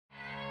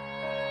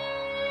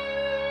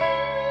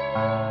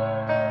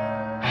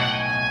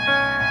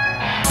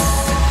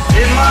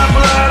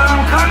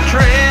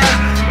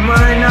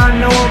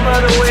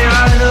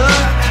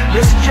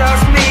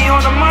just me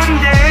on a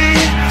Monday.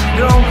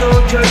 Don't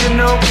go judging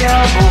no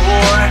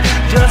cowboy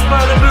just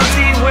by the boots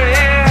he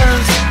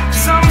wears.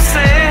 Some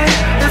say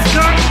it's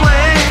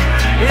gunplay.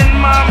 In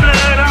my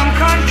blood I'm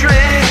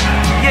country,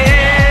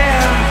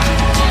 yeah.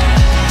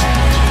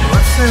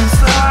 What's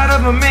inside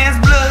of a man's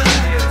blood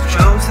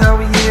shows how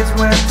he is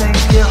when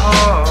things get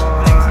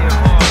hard.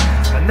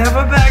 I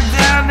never back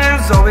down,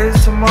 there's always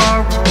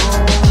tomorrow.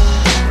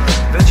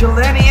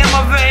 Vigilante in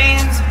my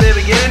veins,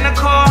 baby get in the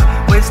car.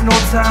 Waste no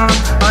time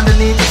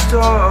underneath the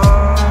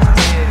store.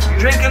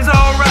 Drinking's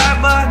alright,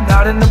 but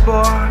not in the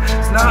bar.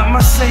 It's not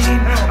my scene.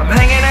 I'm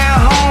hanging at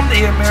home,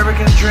 the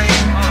American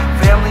dream.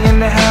 Family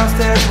in the house,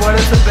 that's what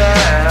it's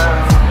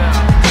about.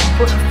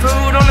 Putting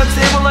food on the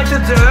table like the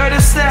dirty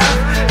South.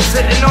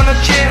 Sitting on a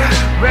chair,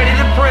 ready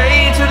to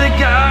pray to the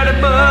God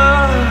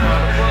above.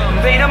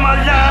 Invading my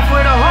life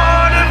with a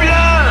heart of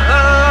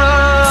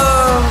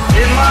love.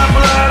 In my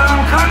blood,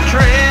 I'm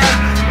country.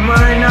 You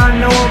might not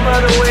know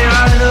by the way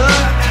I look.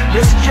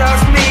 This is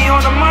just me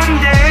on a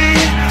Monday.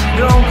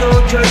 Don't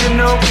go judging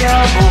no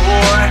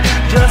cowboy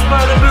just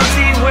by the boots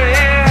he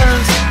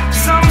wears.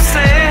 Some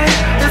say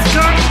it's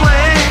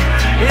gunplay.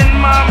 In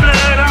my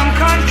blood, I'm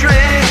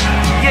country,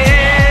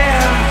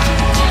 yeah.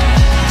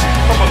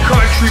 I'm a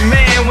country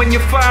man when you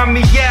find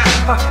me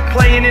out.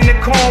 Playing in the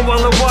corn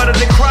while I water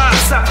the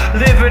crops. I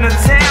live in a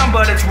town,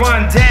 but it's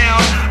run down.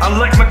 I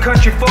like my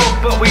country folk,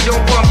 but we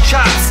don't bump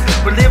chops.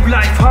 We live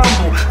life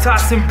humble,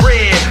 tossing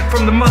bread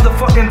from the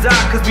motherfucking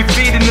dock, cause we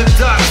feeding the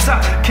ducks.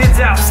 Kids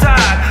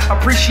outside,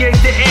 appreciate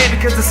the air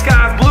because the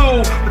sky's blue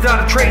without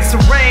a trace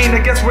of rain.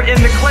 I guess we're in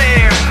the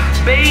clear,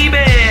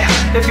 baby.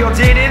 If y'all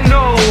didn't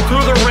know,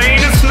 through the rain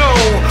and snow,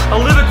 I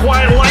live a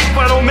quiet life.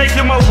 I don't make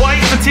you my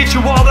wife and teach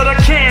you all that I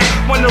can.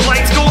 When the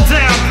lights go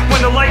down, when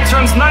the light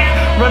turns night,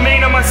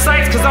 remain on my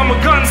sights, cause I'm a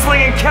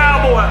gunslinging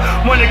cowboy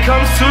when it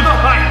comes to the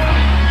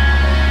hype.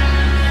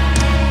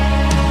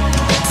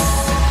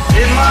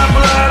 In my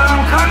blood,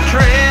 I'm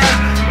country.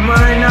 You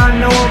might not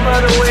know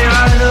by the way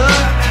I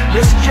look.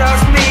 This is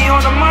just me on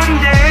a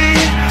Monday.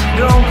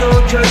 Don't go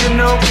judging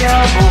no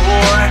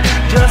cowboy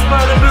just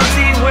by the boots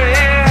he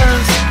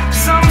wears.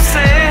 Some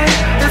say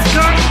it's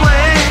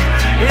gunplay.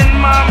 In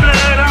my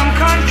blood, I'm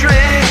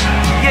country,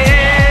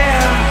 yeah.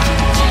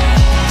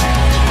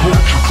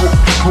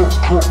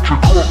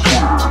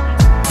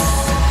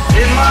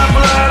 In my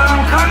blood,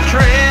 I'm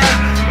country.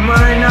 You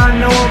might not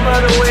know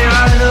by the way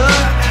I look.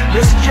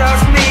 This is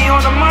just